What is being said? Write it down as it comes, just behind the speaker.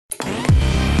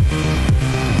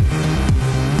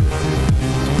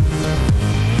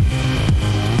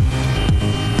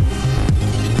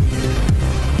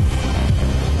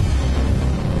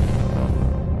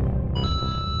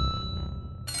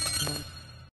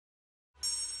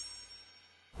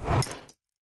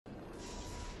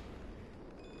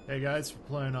Hey guys, we're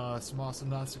playing some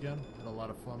Awesomenauts again. Had a lot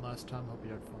of fun last time. Hope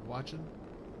you had fun watching.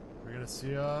 We're gonna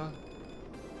see how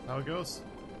it goes.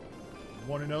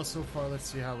 1-0 so far. Let's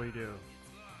see how we do.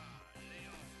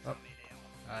 Oh,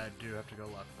 I do have to go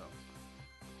left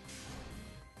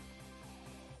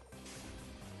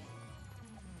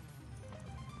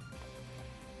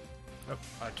though. Oh,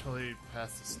 I totally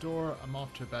passed the store. I'm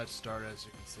off to a bad start, as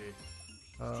you can see.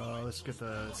 Let's get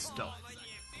the stealth.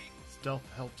 Stealth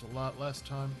helped a lot last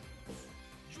time.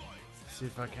 See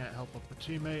if I can't help up a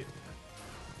teammate.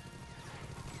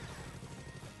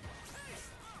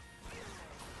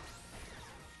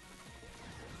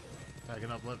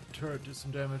 Backing up, let the turret do some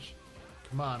damage.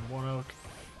 Come on, One Oak.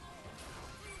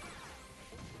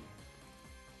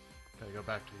 Gotta go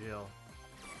back to heal.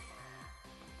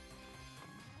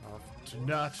 Do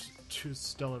not too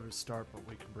stellar of a start, but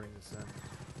we can bring this in.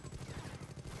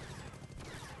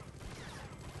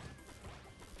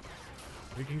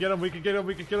 We can get him, we can get him,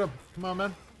 we can get him. Come on,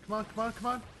 man. Come on, come on, come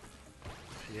on.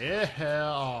 Yeah.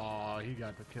 Oh, he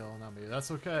got the kill, not me.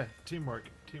 That's okay. Teamwork.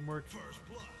 Teamwork.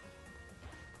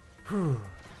 Whew.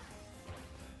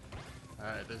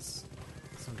 Alright, there's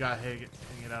some guy hanging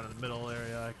out in the middle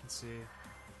area I can see.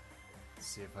 Let's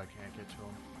see if I can't get to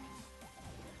him.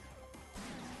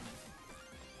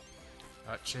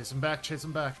 Alright, chase him back, chase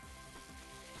him back.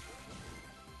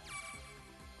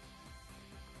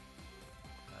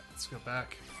 Alright, let's go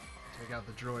back. Take out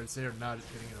the droids. They are not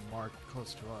getting a mark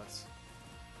close to us.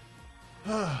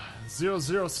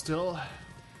 0-0 still.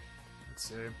 Let's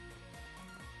see.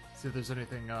 See if there's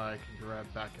anything I can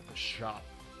grab back at the shop.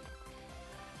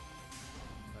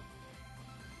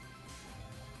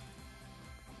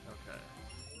 Okay.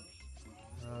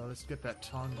 Let's get that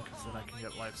tongue because then I can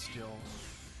get lifesteal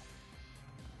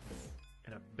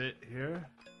in a bit here.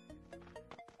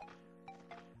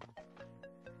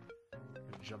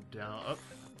 Jump down. Up.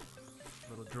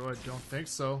 Little droid, don't think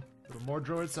so. Little more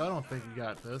droids? I don't think you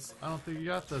got this. I don't think you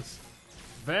got this.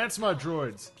 Advance, my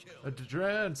droids!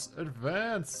 Advance!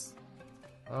 Advance!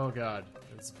 Oh god.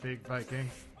 It's Big Viking.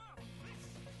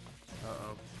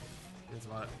 Uh-oh.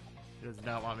 He does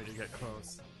not want me to get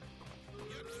close.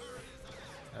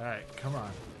 Alright, come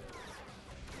on.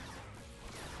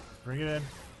 Bring it in.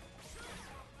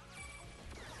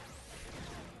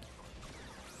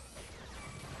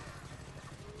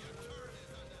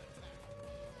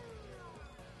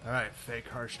 Alright, fake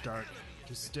harsh dark.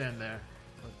 Just stand there.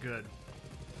 Look good.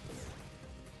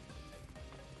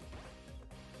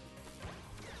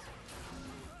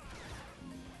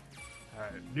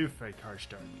 Alright, new fake harsh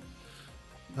dark.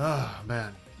 Oh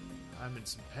man. I'm in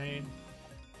some pain.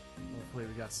 Hopefully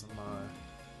we got some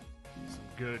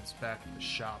goods back at the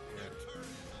shop here.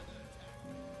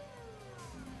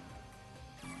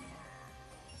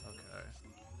 Okay.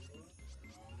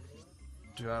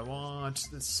 Do I want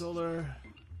the solar?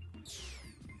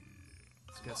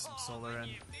 Let's get some solar in.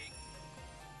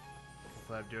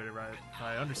 Hopefully I'm doing it right. If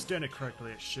I understand it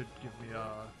correctly, it should give me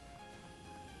more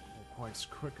points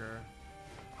quicker.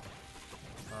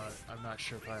 I'm not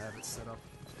sure if I have it set up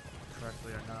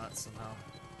correctly or not somehow.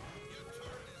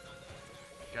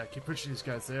 Gotta keep pushing these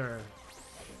guys there. I'm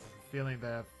feeling they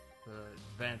have the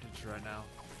advantage right now.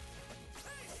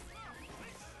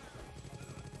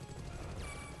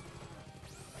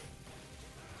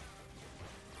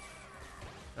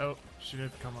 Oh, she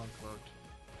didn't come uncloaked.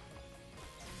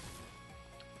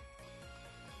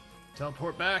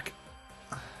 Teleport back!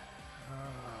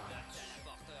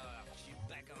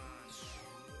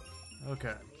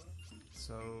 Okay,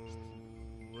 so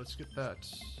let's get that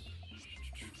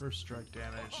first strike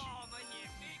damage.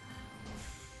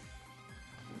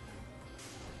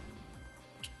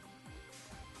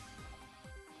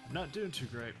 I'm not doing too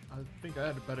great. I think I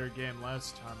had a better game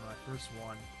last time when I first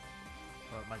won.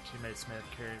 But my teammates may have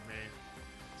carried me,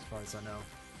 as far as I know.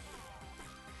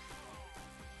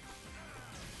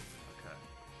 Okay.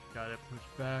 Got it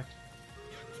pushed back.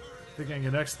 Thinking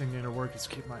the next thing to work is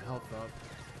keep my health up.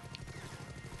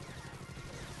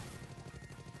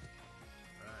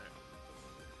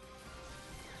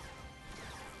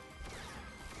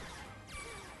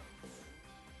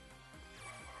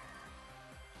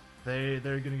 Alright.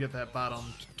 They're gonna get that bottom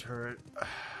turret. I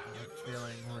have a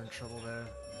feeling we're in trouble there.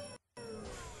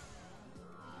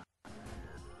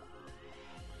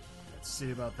 Let's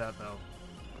see about that though.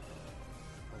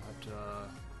 We'll have to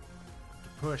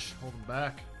push, hold them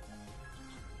back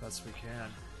best we can.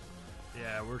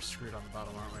 Yeah, we're screwed on the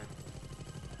bottom, aren't we?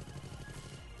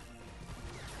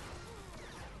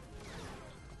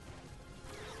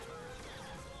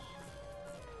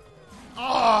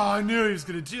 Oh, I knew he was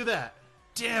gonna do that!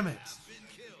 Damn it!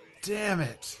 Damn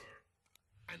it!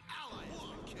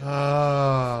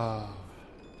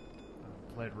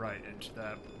 Played right into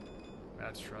that.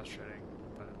 That's frustrating.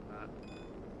 Better than that.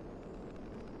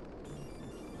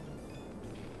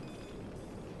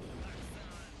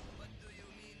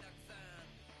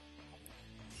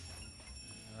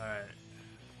 Alright.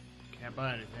 Can't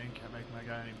buy anything, can't make my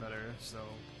guy any better, so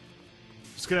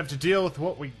just gonna have to deal with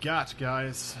what we got,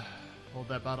 guys. Hold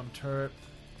that bottom turret.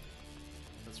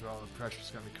 That's where all the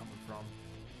pressure's gonna be coming from.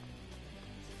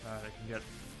 Alright, I can get...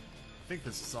 I think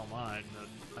this is all mine that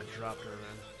I dropped her in.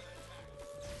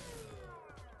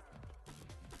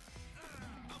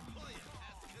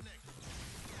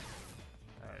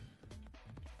 Alright.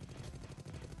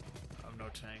 I'm no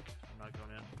tank. I'm not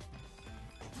going in.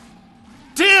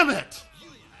 Damn it!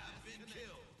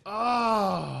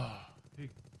 Oh! I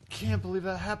can't believe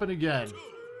that happened again.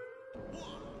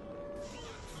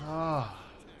 Oh.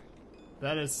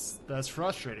 That's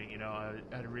frustrating, you know. I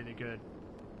had a really good...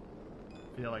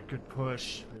 feel like good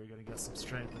push. We were gonna get some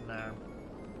strength in there.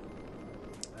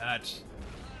 That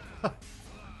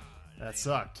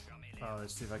sucked. Oh,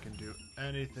 let's see if I can do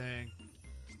anything.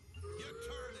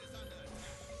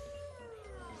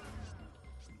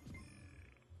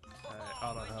 Alright,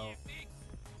 auto health.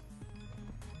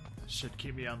 Should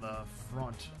keep me on the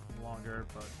front longer,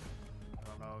 but I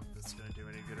don't know if it's gonna do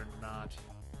any good or not.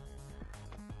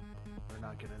 We're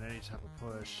not getting any type of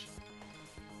push.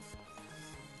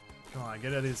 Come on,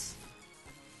 get at these.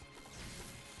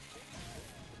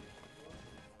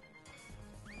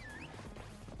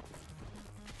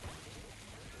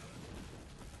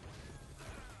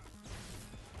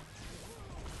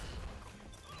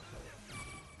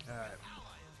 Alright.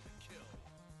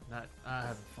 Not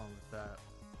having fun with that.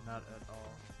 Not at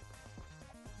all.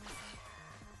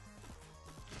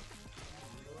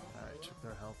 Alright, took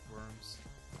their health worms.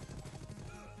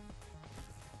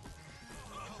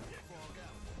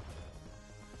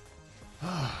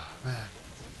 Oh, man.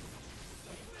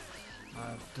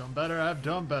 I've done better, I've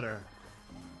done better.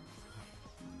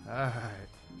 Alright.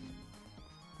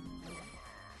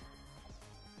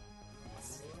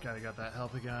 Gotta get that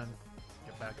health again.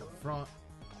 Get back up front.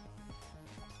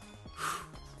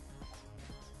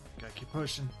 Gotta keep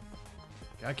pushing.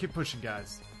 Gotta keep pushing,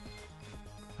 guys.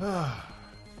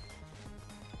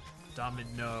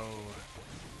 Domino.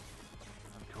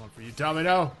 I'm going for you,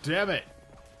 Domino! Damn it!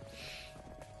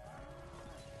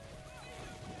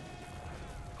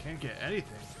 Can't get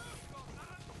anything.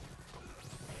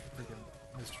 Freaking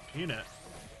Mr. Peanut.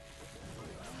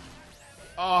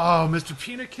 Oh, Mr.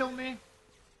 Peanut killed me?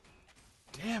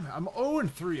 Damn it, I'm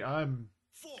 0-3. I'm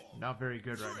not very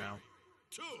good right now.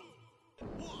 2,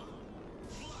 1,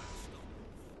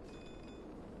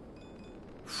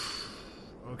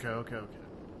 Okay.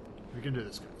 We can do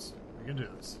this, guys. We can do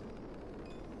this.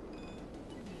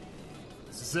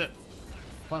 This is it.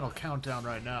 Final countdown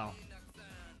right now.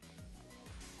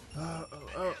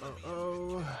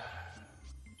 Oh.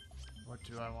 What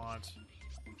do I want?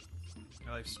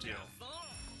 Life steal.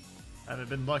 I haven't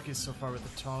been lucky so far with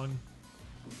the tongue,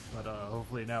 but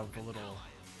hopefully now with a little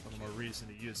more reason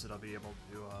to use it, I'll be able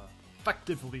to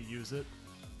effectively use it.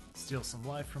 Steal some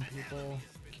life from people,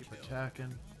 keep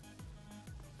attacking.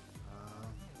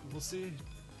 We'll see.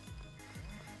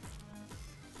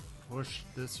 Push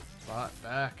this bot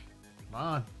back. Come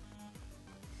on.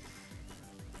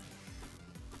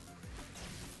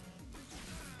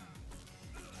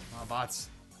 Come on, bots.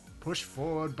 Push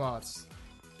forward, bots.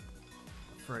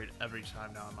 I'm afraid every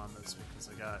time now I'm on this because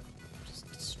I got just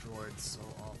destroyed so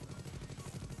often.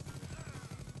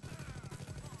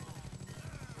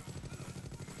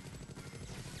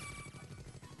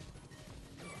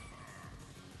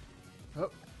 Oh,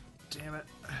 damn it.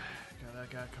 Got that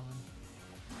guy coming.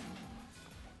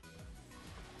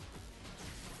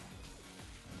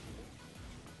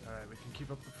 Alright, we can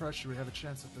keep up the pressure. We have a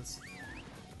chance at this.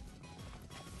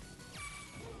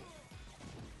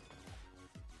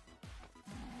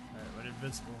 Alright, went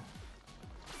invincible.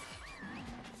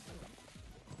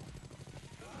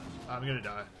 I'm gonna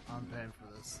die. I'm paying for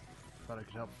this. Thought I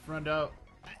could help a friend out.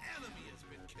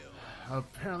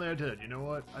 Apparently I did. You know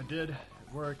what? I did. It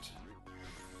worked.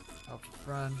 Helped a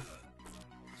friend.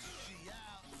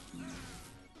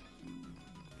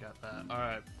 Got that.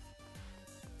 Alright.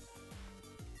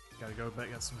 Gotta go back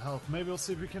get some health. Maybe we'll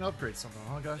see if we can upgrade something,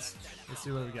 huh guys? Let's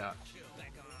see what we got.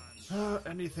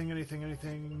 Anything.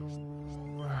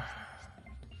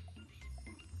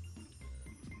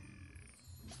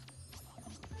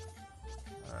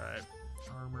 Alright.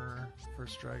 Armor.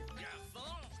 First strike.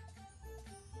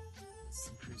 Let's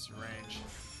increase the range.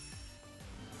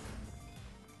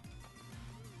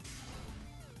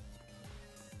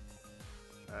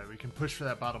 Alright, we can push for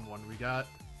that bottom one. We got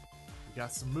We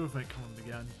got some movement coming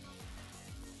again.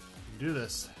 We can do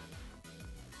this.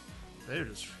 They're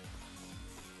just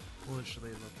foolishly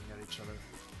looking at each other.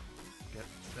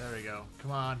 There we go.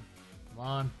 Come on. Come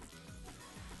on.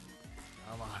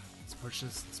 Come on. Let's push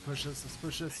this. Let's push this. Let's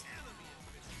push this.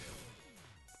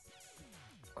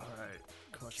 Alright.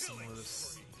 Collect some of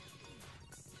this.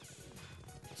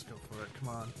 Let's go for it. Come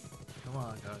on. Come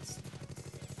on, guys.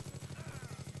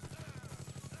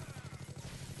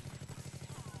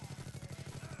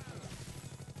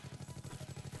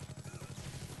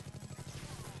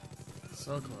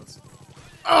 So close.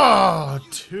 Oh,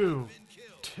 two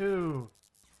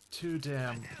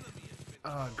damn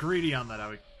greedy on that.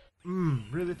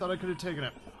 Really thought I could have taken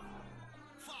it.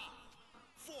 5,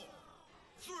 4,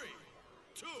 3,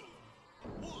 2,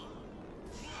 1.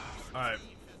 Alright,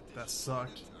 that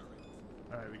sucked.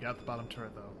 Alright, we got the bottom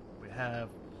turret though. We have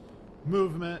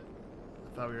movement.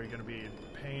 I thought we were gonna be in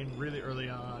pain really early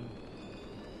on,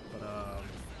 but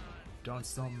done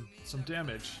some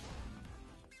damage.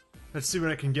 Let's see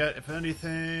what I can get, if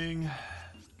anything.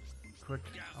 Quick,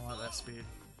 I want that speed.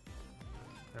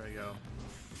 There we go.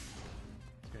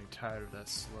 I'm getting tired of that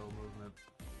slow movement.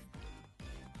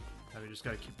 Now we just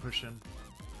gotta keep pushing.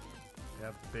 We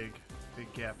have the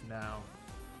big gap now.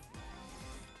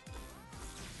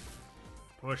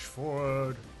 Push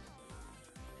forward.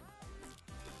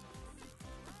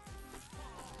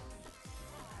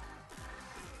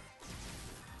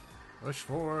 Push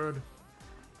forward.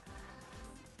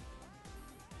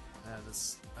 Man,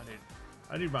 this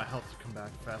I need my health to come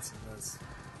back faster than this.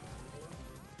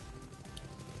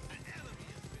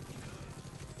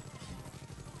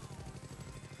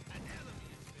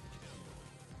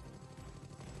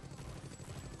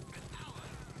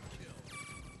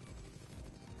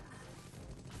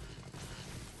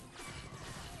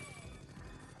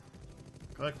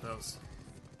 Collect those.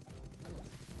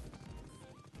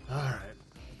 Alright.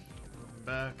 Moving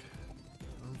back.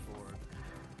 Move forward.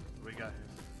 What do we got here?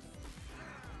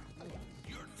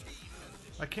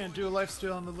 I can't do a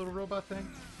lifesteal on the little robot thing?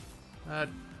 That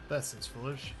seems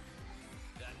foolish.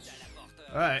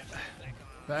 Alright.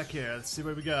 Back here. Let's see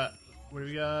what we got. What do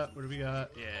we got? What do we got?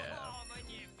 Yeah.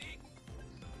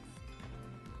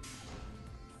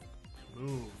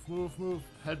 Move.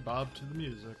 Head bob to the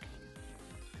music.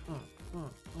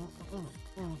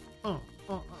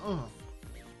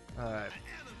 Alright.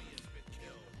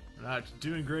 We're not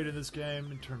doing great in this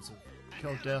game in terms of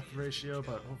kill-death ratio,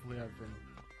 but hopefully I've been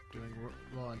doing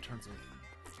well in terms of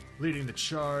leading the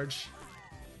charge.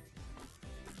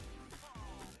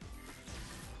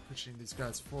 Pushing these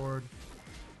guys forward.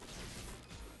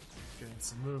 Getting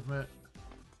some movement.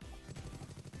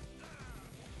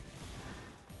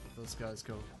 Those guys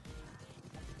go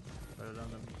better than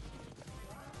them.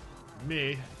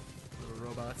 Me, little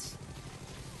robots.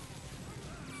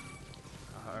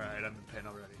 Alright, I'm in pain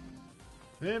already.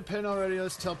 In pain already,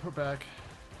 let's teleport back.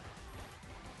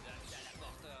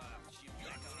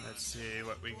 Let's see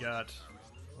what we got.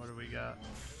 What do we got?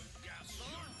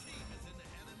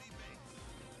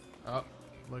 Oh,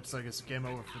 looks like it's game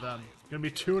over for them. It's gonna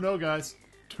be 2-0, guys.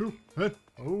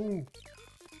 2-0.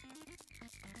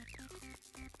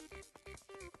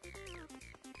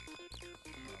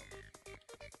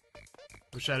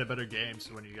 Wish I had a better game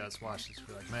so when you guys watch this,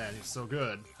 you're like, man, he's so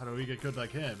good. How do we get good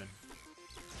like him? And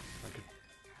I could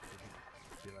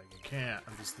be like, you can't.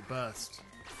 I'm just the best.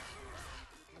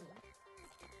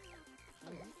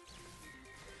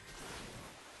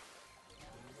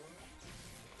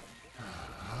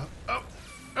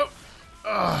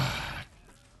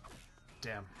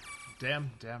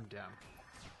 Damn.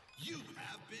 You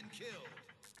have been killed.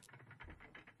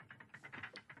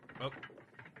 Oh.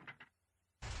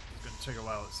 It's gonna take a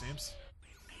while, it seems.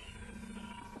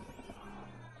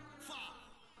 5,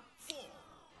 4,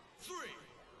 3,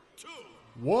 2.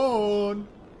 1.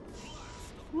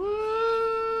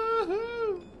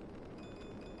 Woohoo!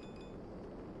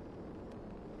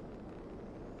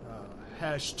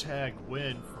 Hashtag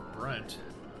win for Brent.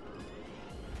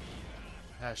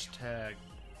 Hashtag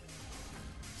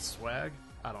swag?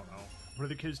 I don't know. What do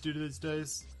the kids do these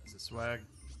days? Is it swag?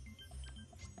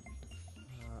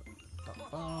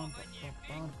 Oh,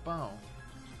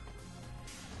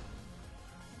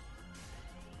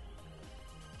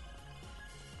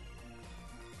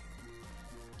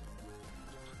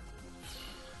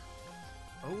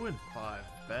 and 5.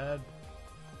 Bad.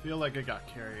 Feel like I got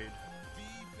carried.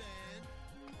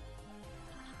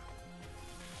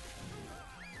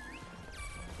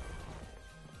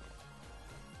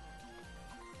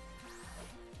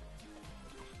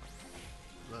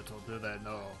 Little do they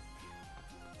know.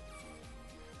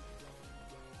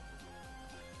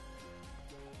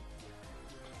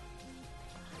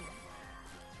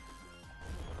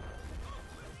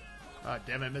 Ah,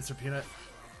 damn it, Mr. Peanut.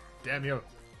 Damn you.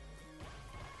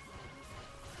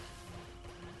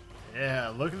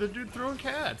 Yeah, look at the dude throwing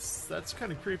cats. That's kind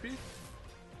of creepy.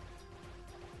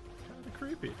 Kind of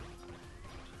creepy.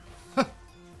 This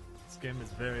game is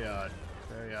very odd.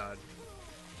 Very odd.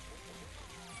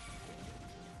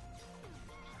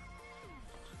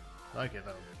 Like it,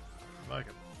 though. Like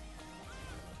it.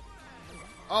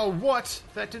 Oh, what?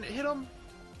 That didn't hit him?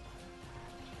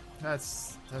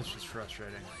 That's just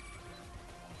frustrating.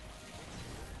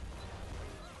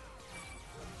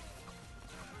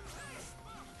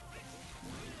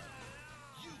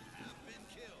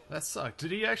 That sucked.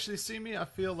 Did he actually see me? I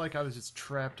feel like I was just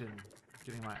trapped in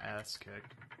getting my ass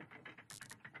kicked.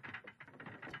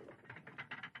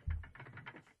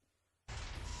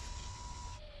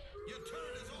 Your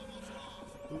turret is almost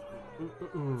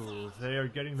lost. Ooh, they are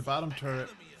getting the bottom turret.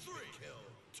 Enemy has been killed.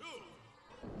 2,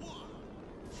 1.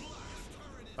 Blast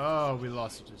turret is Oh, we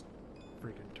lost just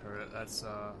freaking turret. That's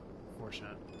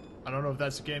unfortunate. I don't know if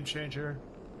that's a game changer.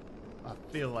 I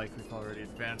feel like we've already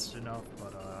advanced enough,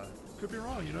 but could be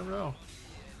wrong. You never know.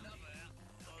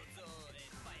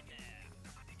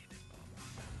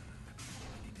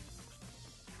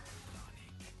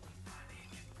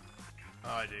 Oh,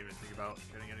 I didn't even think about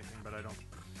getting anything, but I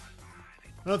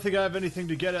don't think I have anything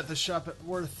to get at the shop at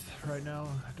Worth right now.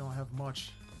 I don't have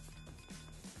much.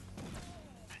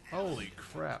 Holy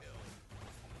crap.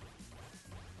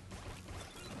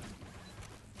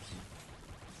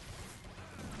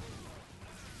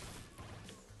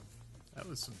 That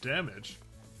was some damage.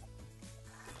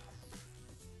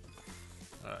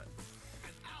 Alright.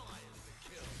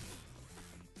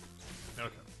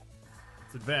 Okay.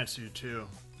 Let's advance you two.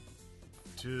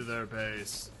 To their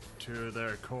base. To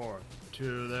their core.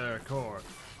 To their core.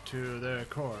 To their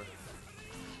core.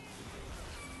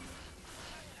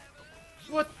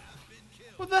 What?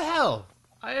 What the hell?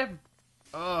 I am...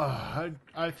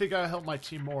 I think I help my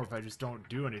team more if I just don't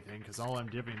do anything, because all I'm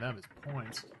giving them is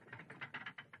points.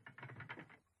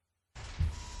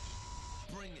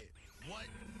 bring it. What?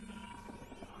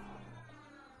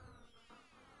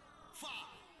 5,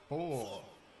 4,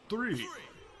 3. 3,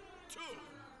 2,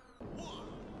 1.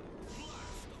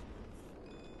 Blast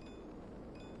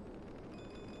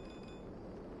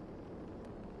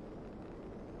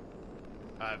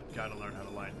I've got to learn how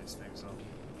to line these things up.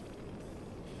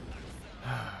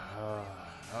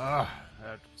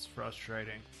 That's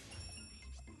frustrating.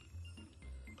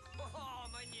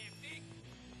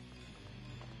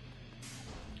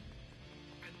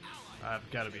 I've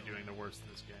got to be doing the worst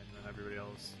in this game than everybody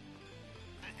else.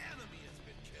 An enemy has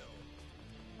been killed.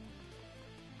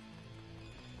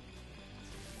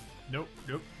 Nope,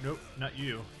 nope, nope, not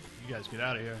you. You guys get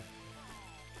out of here.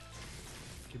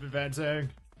 Keep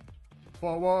advancing.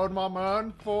 Forward, my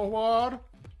man, forward.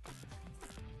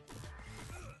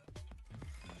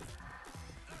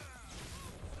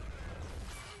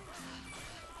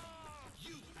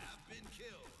 You have been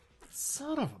killed.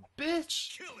 Son of a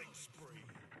bitch. Killing spree.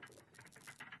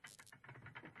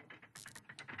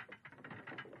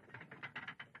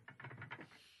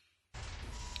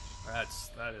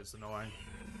 That is annoying.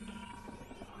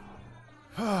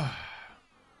 5,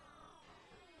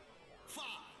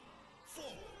 4,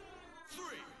 3,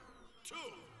 2,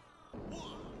 1.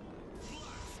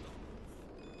 Blast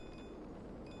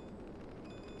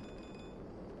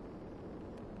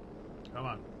Come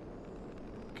on.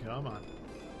 Come on.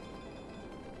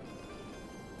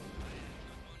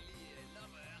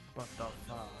 What the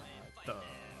fuck?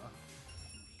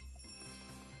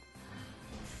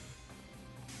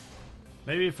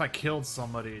 Maybe if I killed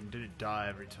somebody and didn't die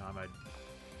every time, I'd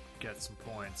get some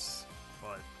points.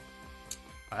 But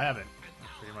I haven't.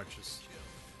 I've pretty much just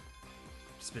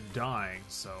been dying,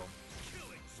 so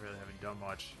I really haven't done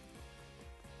much.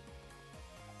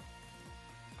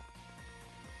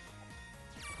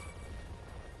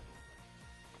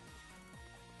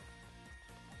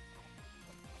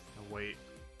 I'll wait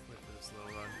with this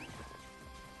little run.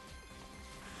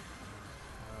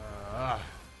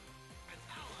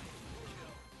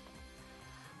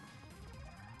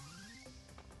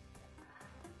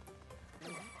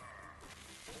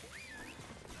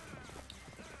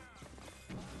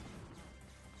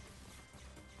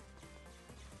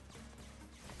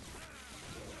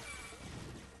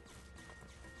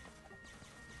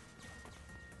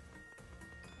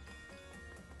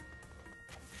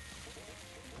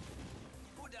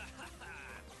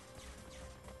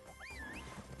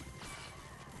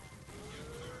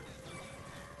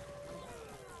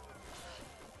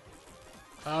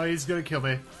 Oh, he's gonna kill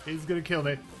me. He's gonna kill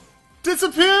me.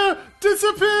 Disappear!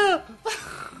 Disappear!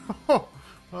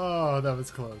 Oh, that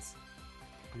was close.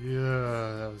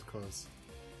 Yeah, that was close.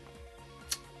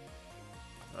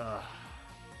 Ugh.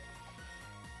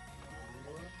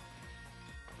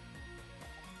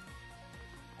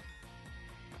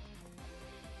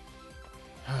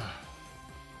 Oh.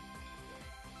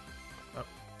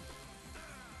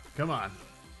 Come on.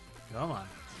 Come on.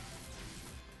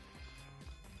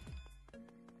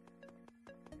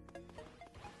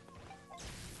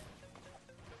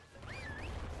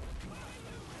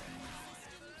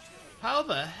 How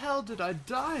the hell did I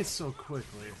die so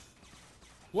quickly?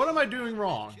 What am I doing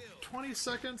wrong? 20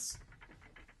 seconds?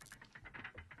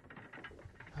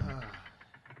 Red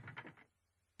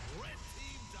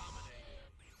team dominated.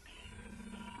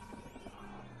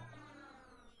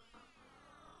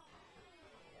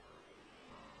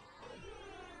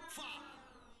 5,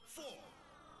 4,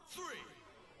 3,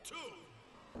 2,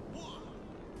 1.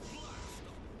 Blast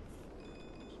off.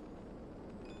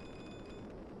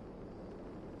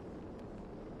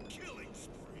 Killing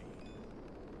spree.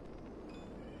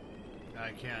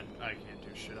 I can't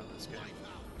do shit on this game. Wipe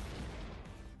out.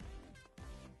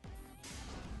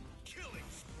 Killing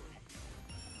spree.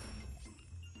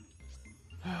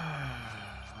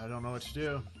 I don't know what to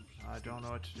do. I don't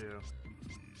know what to do.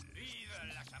 Vive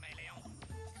la caméléon.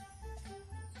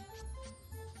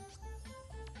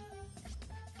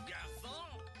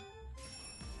 Garçon.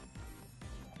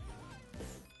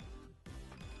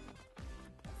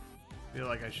 I feel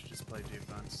like I should just play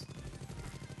defense.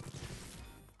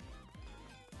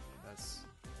 That's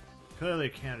clearly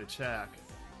can't attack.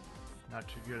 Not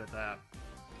too good at that.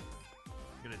 I'm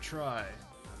gonna try.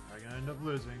 I'm gonna end up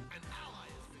losing. An ally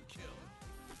has been killed.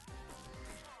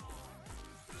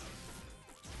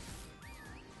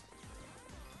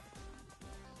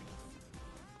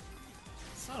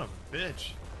 Son of a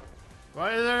bitch.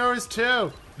 Why are there always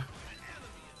two?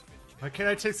 Why can't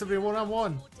I take somebody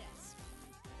one-on-one?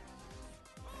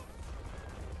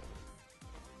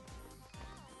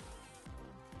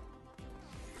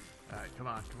 Alright, come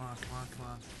on, come on, come on, come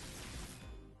on.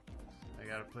 I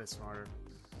gotta play smarter.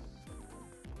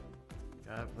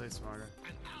 Gotta play smarter.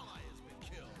 An ally has been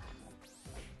killed.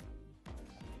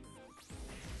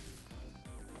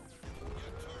 Your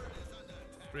turret is under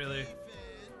attack. Really?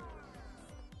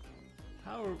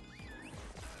 How are...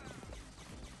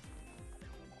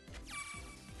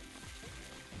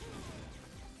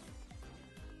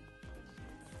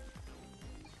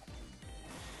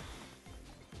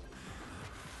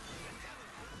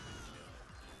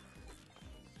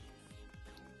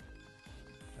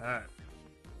 Alright.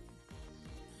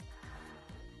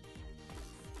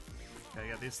 Okay, I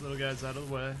got these little guys out of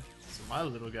the way, so my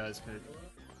little guys can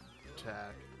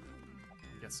attack.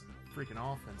 Get some freaking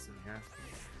offense in here.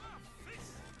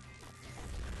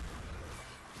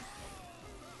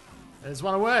 I just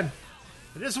want to win!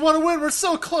 I just want to win! We're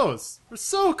so close! We're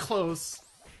so close!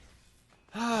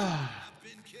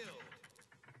 Been killed.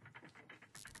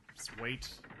 Just wait.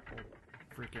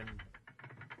 Freaking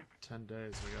 10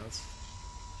 days, I guess.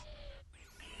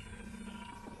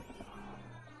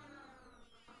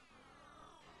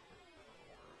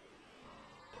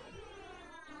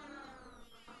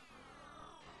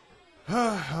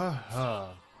 Ha ha ha.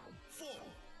 4,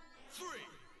 3,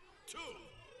 2,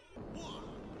 1. Blast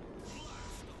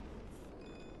off.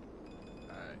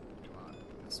 Alright, come on.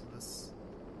 Get some of this.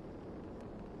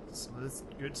 Some of this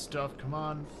good stuff. Come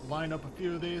on. Line up a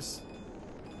few of these.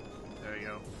 There you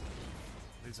go.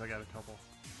 At least I got a couple.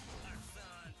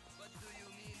 Accent. What do you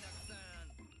mean, accent?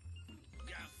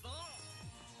 Garçon.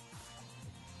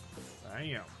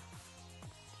 Damn.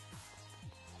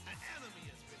 An enemy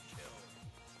has been killed.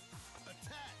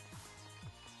 Attack.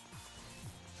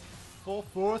 Full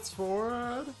force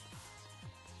forward.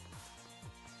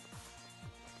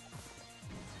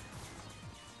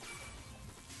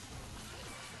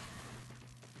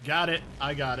 Got it.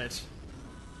 I got it.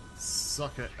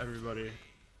 Suck it, everybody.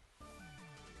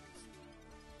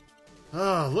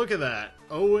 Oh, look at that.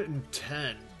 0 and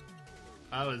 10.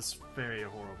 I was very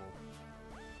horrible.